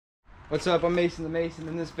What's up? I'm Mason the Mason.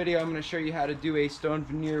 In this video I'm going to show you how to do a stone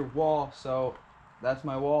veneer wall. So that's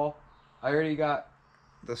my wall. I already got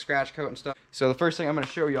the scratch coat and stuff. So the first thing I'm going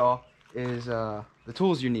to show y'all is the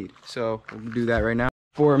tools you need. So we'll do that right now.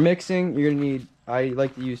 For mixing, you're going to need, I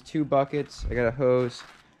like to use 2 buckets. I got a hose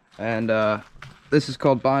and this is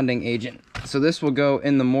called bonding agent. So this will go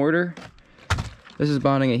in the mortar. This is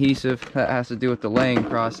bonding adhesive. That has to do with the laying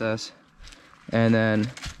process. And then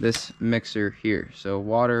this mixer here. So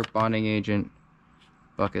water, bonding agent,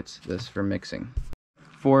 buckets, this for mixing.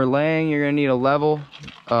 For laying, you're gonna need a level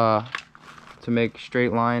to make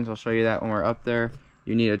straight lines. I'll show you that when we're up there.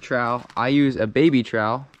 You need a trowel. I use a baby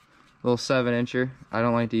trowel, a little 7-incher. I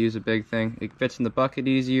don't like to use a big thing. It fits in the bucket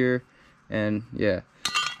easier. And yeah,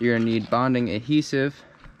 you're gonna need bonding adhesive,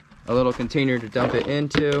 a little container to dump it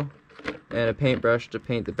into, and a paintbrush to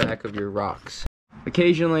paint the back of your rocks.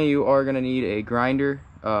 Occasionally you are going to need a grinder,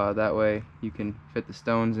 that way you can fit the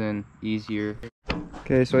stones in easier.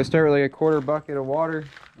 Okay, so I start with like a 1/4 bucket of water.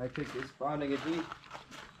 I take this bonding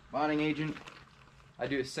agent. I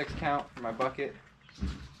do a 6 count for my bucket.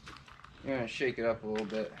 I'm going to shake it up a little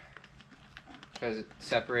bit because it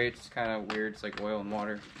separates. It's kind of weird. It's like oil and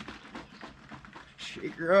water.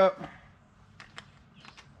 Shake her up.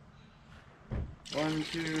 1,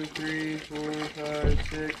 2, 3, 4, 5,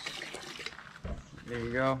 6. There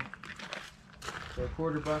you go. So a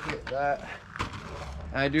 1/4 bucket, that.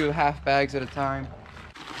 And I do half bags at a time.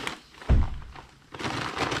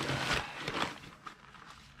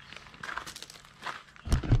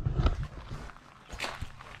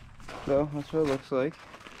 So that's what it looks like.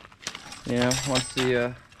 You know, once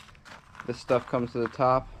the stuff comes to the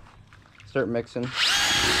top, start mixing.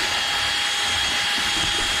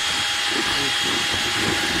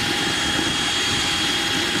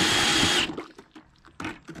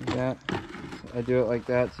 That. I do it like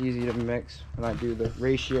that. It's easy to mix when I do the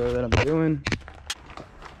ratio that I'm doing.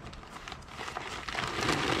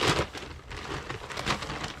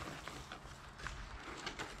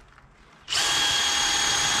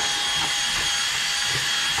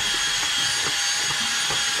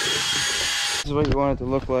 This is what you want it to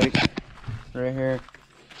look like right here.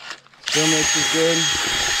 Still mixes good.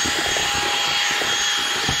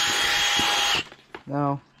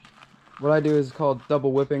 Now what I do is called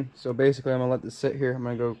double whipping. So basically I'm gonna let this sit here. I'm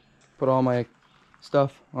gonna go put all my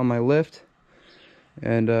stuff on my lift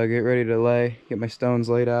and get ready to lay, get my stones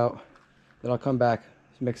laid out. Then I'll come back,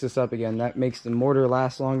 mix this up again. That makes the mortar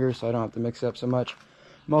last longer so I don't have to mix it up so much.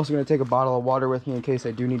 I'm also gonna take a bottle of water with me in case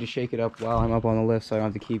I do need to shake it up while I'm up on the lift so I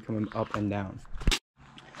don't have to keep coming up and down.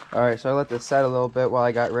 Alright, so I let this set a little bit while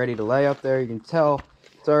I got ready to lay up there. You can tell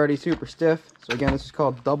it's already super stiff. So again, this is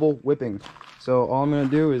called double whipping. So all I'm gonna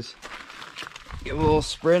do is give a little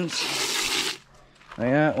sprint like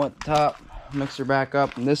that, wet the top, mix her back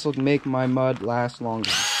up, and this will make my mud last longer.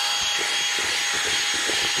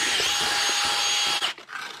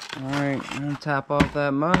 Alright, I'm gonna tap off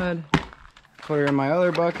that mud, put her in my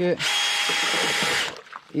other bucket.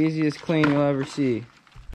 Easiest clean you'll ever see.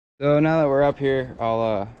 So now that we're up here,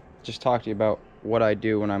 I'll just talk to you about what I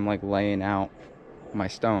do when I'm like laying out my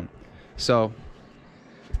stone. So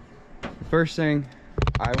the first thing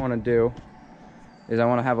I want to do is I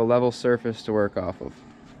want to have a level surface to work off of.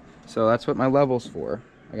 So that's what my level's for.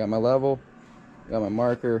 I got my level, got my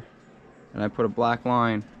marker, and I put a black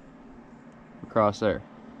line across there,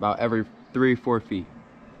 about every 3-4 feet.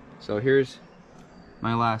 So here's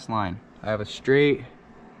my last line. I have a straight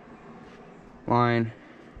line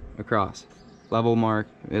across. Level mark,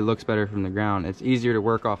 it looks better from the ground. It's easier to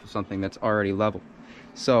work off of something that's already level.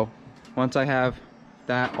 So once I have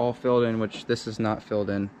that all filled in, which this is not filled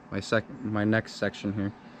in, my next section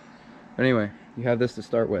here. But anyway, you have this to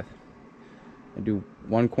start with. I do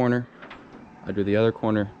one corner, I do the other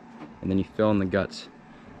corner, and then you fill in the guts.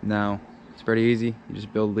 Now it's pretty easy. You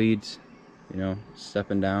just build leads, you know,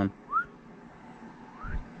 stepping down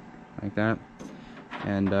like that,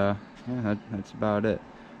 and yeah, that's about it.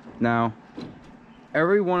 Now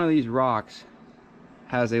every one of these rocks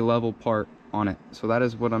has a level part on it, so that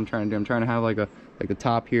is what I'm trying to do. I'm trying to have like the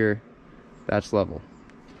top here, that's level.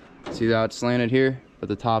 See how it's slanted here, but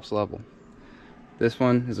the top's level. This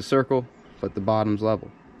one is a circle, but the bottom's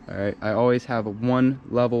level. All right, I always have a 1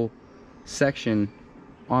 level section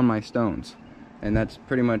on my stones, and that's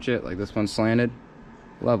pretty much it. Like this one's slanted,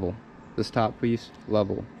 level. This top piece,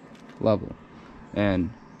 level, level.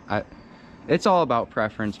 And it's all about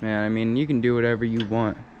preference, man. I mean, you can do whatever you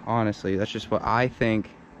want. Honestly, that's just what I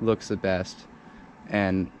think looks the best.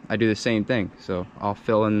 And I do the same thing. So I'll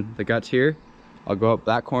fill in the guts here, I'll go up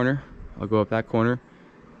that corner, I'll go up that corner,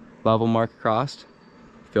 level mark across,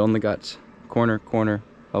 fill in the guts, corner, corner,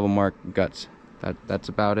 level mark, guts. That's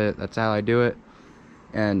about it. That's how I do it.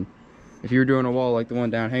 And if you were doing a wall like the one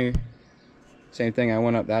down here, same thing. I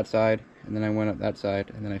went up that side, and then I went up that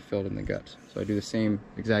side, and then I filled in the guts. So I do the same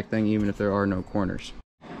exact thing even if there are no corners.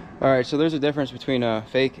 Alright, so there's a difference between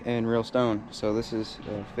fake and real stone. So this is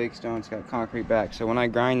fake stone. It's got concrete back. So when I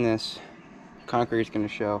grind this, concrete's going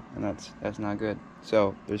to show, and that's not good.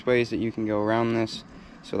 So there's ways that you can go around this.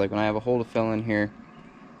 So like when I have a hole to fill in here,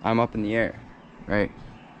 I'm up in the air, right?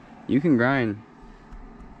 You can grind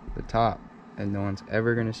the top and no one's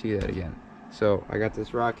ever going to see that again. So I got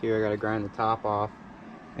this rock here, I got to grind the top off,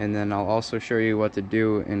 and then I'll also show you what to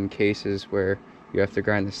do in cases where you have to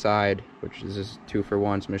grind the side, which is just 2 for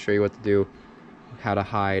 1. So I'm going to show you what to do, how to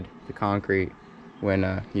hide the concrete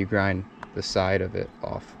when you grind the side of it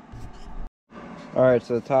off. Alright,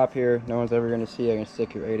 so the top here, no one's ever going to see. I can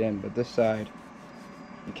stick it right in, but this side,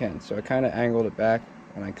 you can. So I kind of angled it back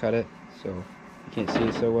when I cut it, so you can't see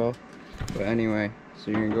it so well. But anyway,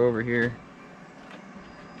 so you're going to go over here.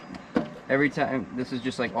 Every time, this is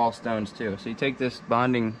just like all stones too. So you take this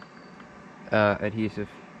bonding adhesive,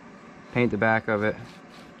 paint the back of it,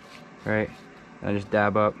 right? And I just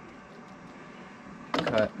dab up,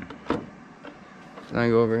 cut. Then I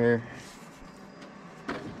go over here.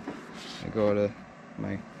 I go to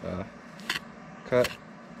my cut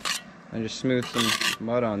and just smooth some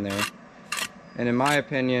mud on there. And in my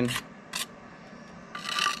opinion,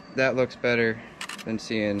 that looks better than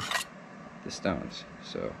seeing the stones.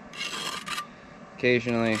 So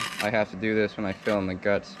occasionally I have to do this when I fill in the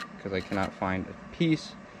guts because I cannot find a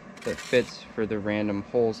piece that fits for the random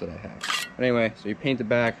holes that I have. But anyway, so you paint the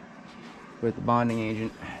back with the bonding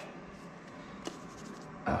agent.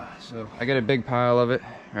 So I get a big pile of it,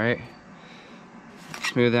 right?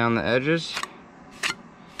 Smooth down the edges,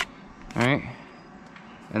 right?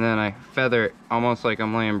 And then I feather it almost like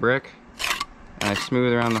I'm laying brick, and I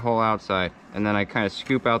smooth around the whole outside, and then I kind of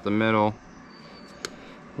scoop out the middle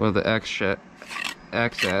with the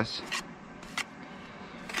excess.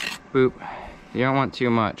 Boop. You don't want too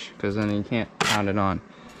much because then you can't pound it on.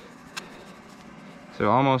 So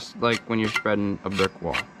almost like when you're spreading a brick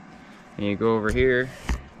wall. And you go over here,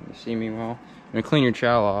 you see me well. I'm gonna clean your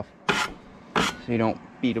trowel off so you don't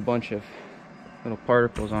beat a bunch of little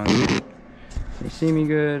particles on you. You see me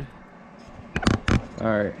good?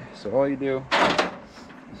 Alright, so all you do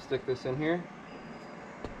is stick this in here.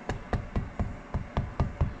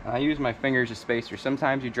 I use my fingers as spacers.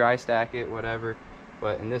 Sometimes you dry stack it, whatever,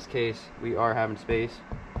 but in this case we are having space.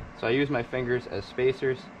 So I use my fingers as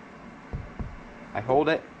spacers. I hold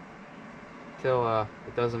it till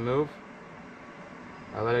it doesn't move.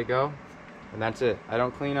 I let it go, and that's it. I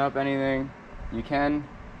don't clean up anything. You can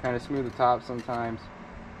kind of smooth the top sometimes,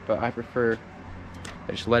 but I prefer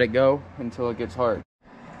I just let it go until it gets hard.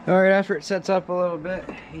 Alright, after it sets up a little bit,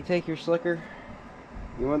 you take your slicker.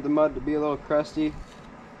 You want the mud to be a little crusty,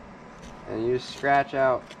 and you just scratch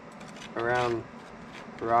out around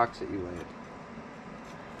the rocks that you laid.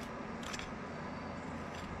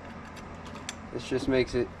 This just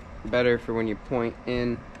makes it better for when you point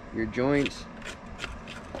in your joints.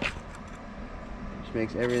 Just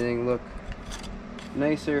makes everything look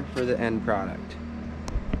nicer for the end product.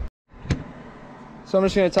 So I'm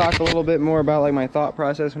just going to talk a little bit more about like my thought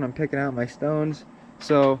process when I'm picking out my stones.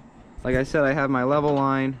 So like I said, I have my level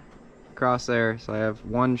line across there, so I have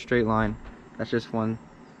one straight line. That's just one.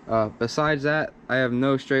 Besides that, I have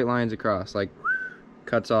no straight lines across, like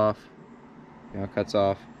cuts off, you know, cuts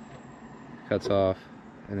off,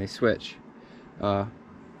 and they switch.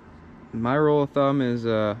 My rule of thumb is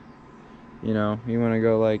you know, you want to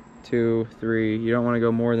go like 2, 3. You don't want to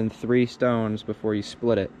go more than 3 stones before you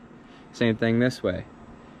split it. Same thing this way,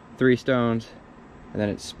 3 stones and then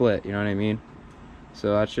it's split, you know what I mean?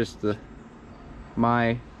 So that's just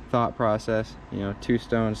my thought process, you know, 2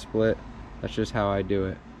 stones split. That's just how I do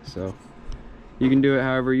it. So you can do it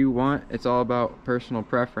however you want. It's all about personal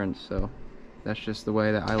preference, so that's just the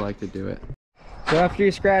way that I like to do it. So after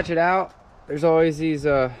you scratch it out, there's always these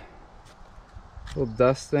little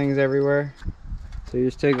dust things everywhere. So you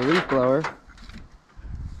just take a leaf blower,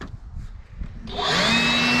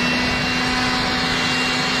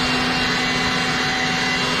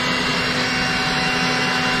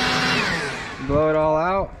 blow it all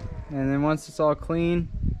out, and then once it's all clean,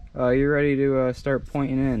 you're ready to start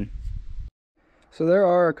pointing in. So there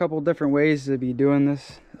are a couple different ways to be doing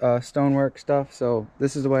this stonework stuff. So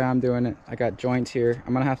this is the way I'm doing it. I got joints here.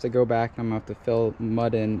 I'm gonna have to go back and I'm gonna have to fill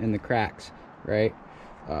mud in the cracks, right?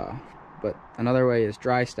 But another way is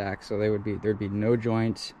dry stack. So there'd be no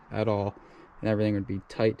joints at all, and everything would be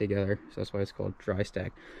tight together. So that's why it's called dry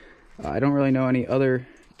stack. I don't really know any other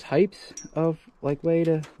types of like way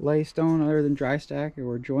to lay stone other than dry stack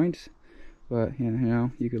or joints, but you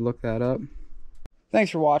know, you could look that up.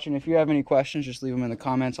 Thanks for watching. If you have any questions, just leave them in the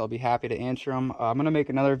comments. I'll be happy to answer them. I'm gonna make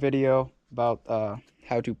another video about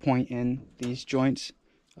how to point in these joints.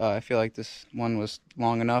 I feel like this one was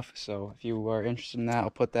long enough, so if you are interested in that, I'll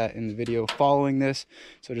put that in the video following this.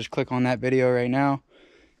 So just click on that video right now,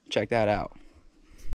 check that out.